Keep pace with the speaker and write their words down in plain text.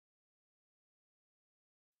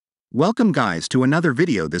Welcome guys to another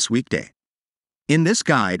video this weekday. In this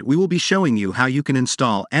guide we will be showing you how you can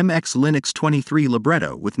install MX Linux 23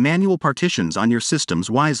 Libretto with manual partitions on your systems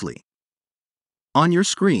wisely. On your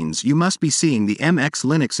screens you must be seeing the MX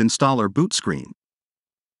Linux installer boot screen.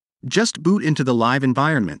 Just boot into the live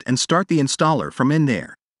environment and start the installer from in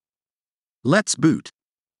there. Let's boot.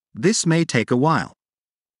 This may take a while.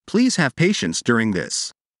 Please have patience during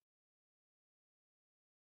this.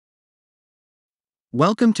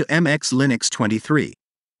 Welcome to MX Linux 23.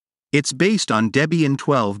 It's based on Debian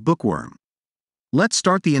 12 Bookworm. Let's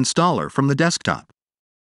start the installer from the desktop.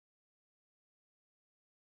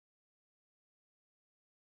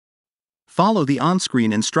 Follow the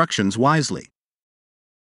on-screen instructions wisely.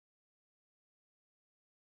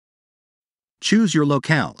 Choose your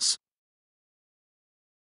locales.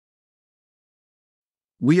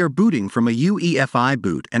 We are booting from a UEFI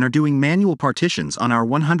boot and are doing manual partitions on our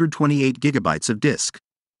 128 GB of disk.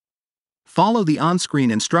 Follow the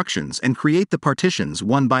on-screen instructions and create the partitions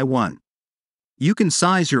one by one. You can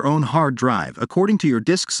size your own hard drive according to your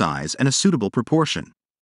disk size and a suitable proportion.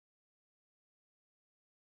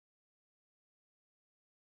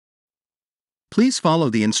 Please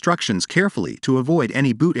follow the instructions carefully to avoid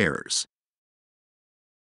any boot errors.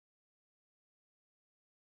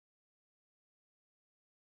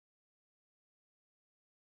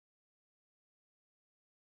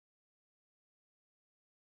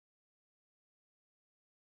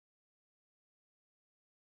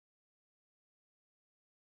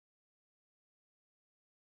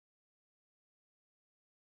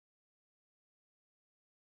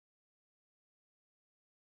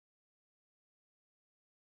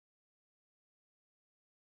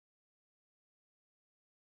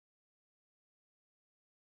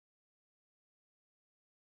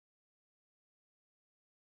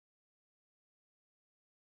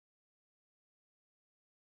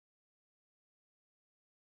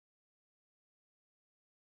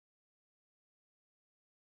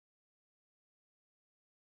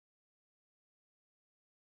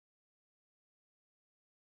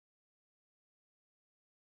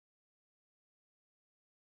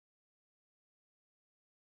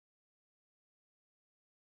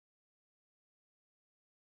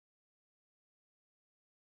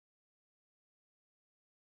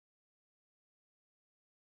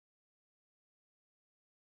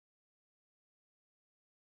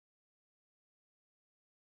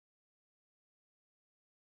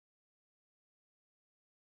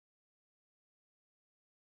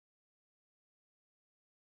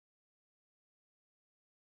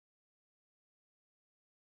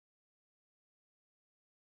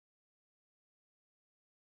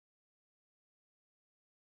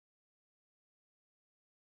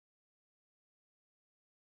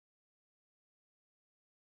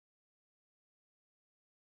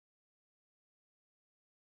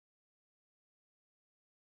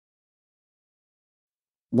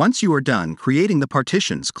 Once you are done creating the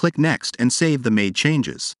partitions, click Next and save the made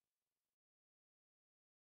changes.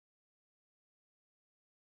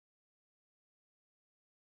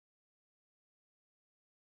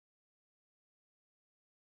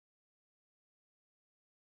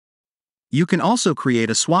 You can also create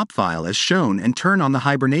a swap file as shown and turn on the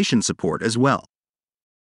hibernation support as well.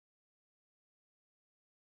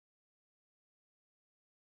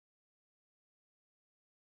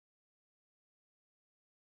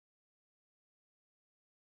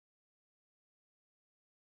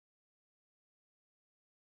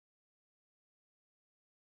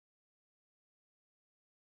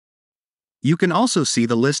 You can also see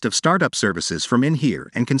the list of startup services from in here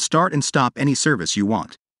and can start and stop any service you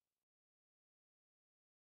want.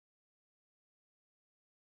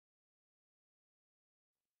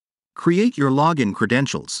 Create your login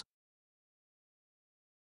credentials.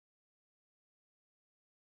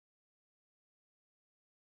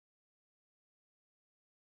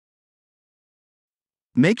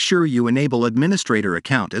 Make sure you enable administrator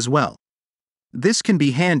account as well. This can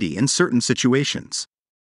be handy in certain situations.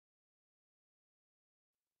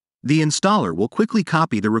 The installer will quickly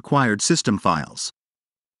copy the required system files.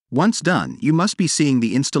 Once done, you must be seeing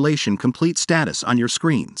the installation complete status on your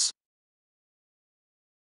screens.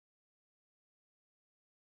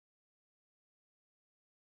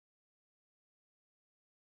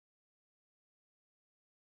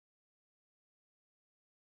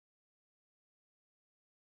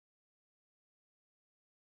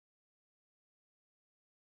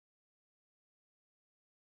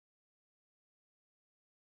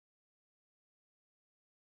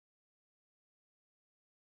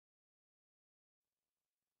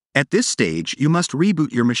 At this stage, you must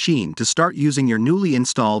reboot your machine to start using your newly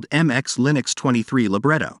installed MX Linux 23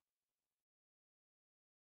 Libretto.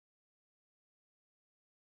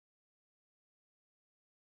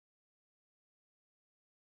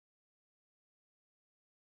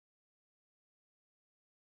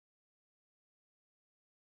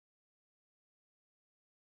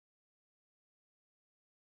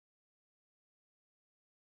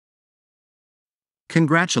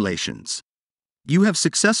 Congratulations! You have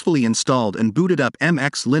successfully installed and booted up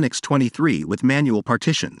MX Linux 23 with manual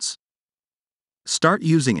partitions. Start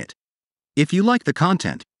using it. If you like the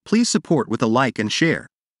content, please support with a like and share.